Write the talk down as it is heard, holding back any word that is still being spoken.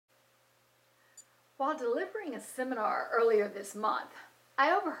While delivering a seminar earlier this month,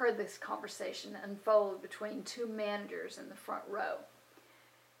 I overheard this conversation unfold between two managers in the front row.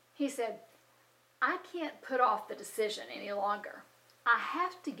 He said, "I can't put off the decision any longer. I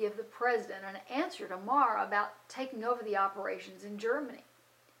have to give the president an answer tomorrow about taking over the operations in Germany."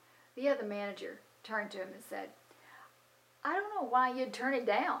 The other manager turned to him and said, "I don't know why you'd turn it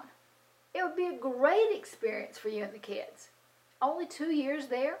down. It would be a great experience for you and the kids. Only 2 years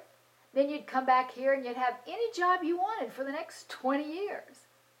there. Then you'd come back here and you'd have any job you wanted for the next 20 years.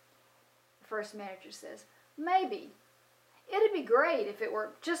 The first manager says, "Maybe. It'd be great if it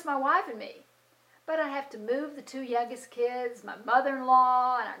were just my wife and me. But I'd have to move the 2 youngest kids, my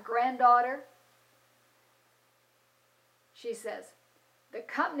mother-in-law and our granddaughter." She says, "The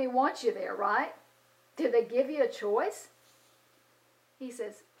company wants you there, right? Did they give you a choice?" He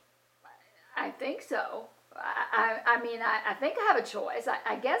says, "I think so. I think I have a choice.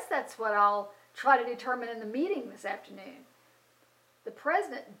 I guess that's what I'll try to determine in the meeting this afternoon. The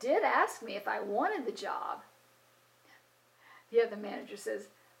president did ask me if I wanted the job." The other manager says,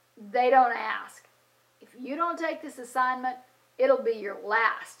 "They don't ask. If you don't take this assignment, it'll be your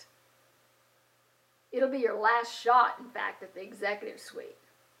last. It'll be your last shot, in fact, at the executive suite."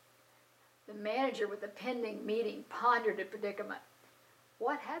 The manager with the pending meeting pondered the predicament.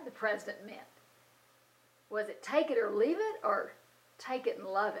 What had the president meant? Was it take it or leave it, or take it and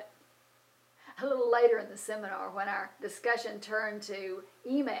love it? A little later in the seminar, when our discussion turned to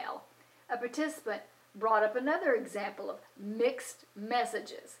email, a participant brought up another example of mixed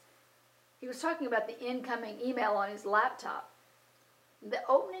messages. He was talking about the incoming email on his laptop. The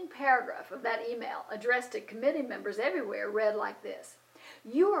opening paragraph of that email, addressed to committee members everywhere, read like this: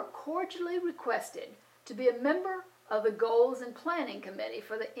 "You are cordially requested to be a member of the Goals and Planning Committee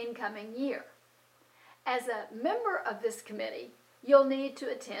for the incoming year. As a member of this committee, you'll need to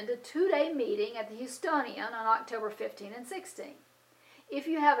attend a 2-day meeting at the Houstonian on October 15 and 16. If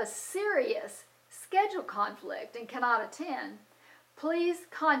you have a serious schedule conflict and cannot attend, please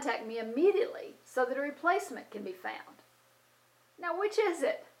contact me immediately so that a replacement can be found." Now, which is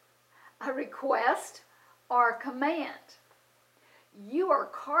it? A request or a command? "You are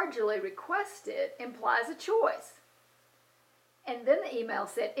cordially requested" implies a choice. And then the email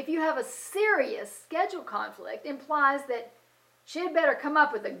said, "If you have a serious schedule conflict," implies that she'd better come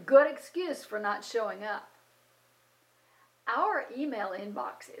up with a good excuse for not showing up. Our email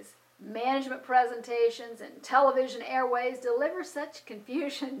inboxes, management presentations, and television airways deliver such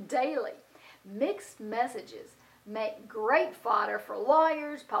confusion daily. Mixed messages make great fodder for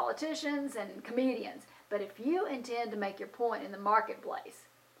lawyers, politicians, and comedians. But if you intend to make your point in the marketplace,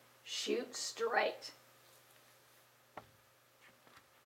 shoot straight.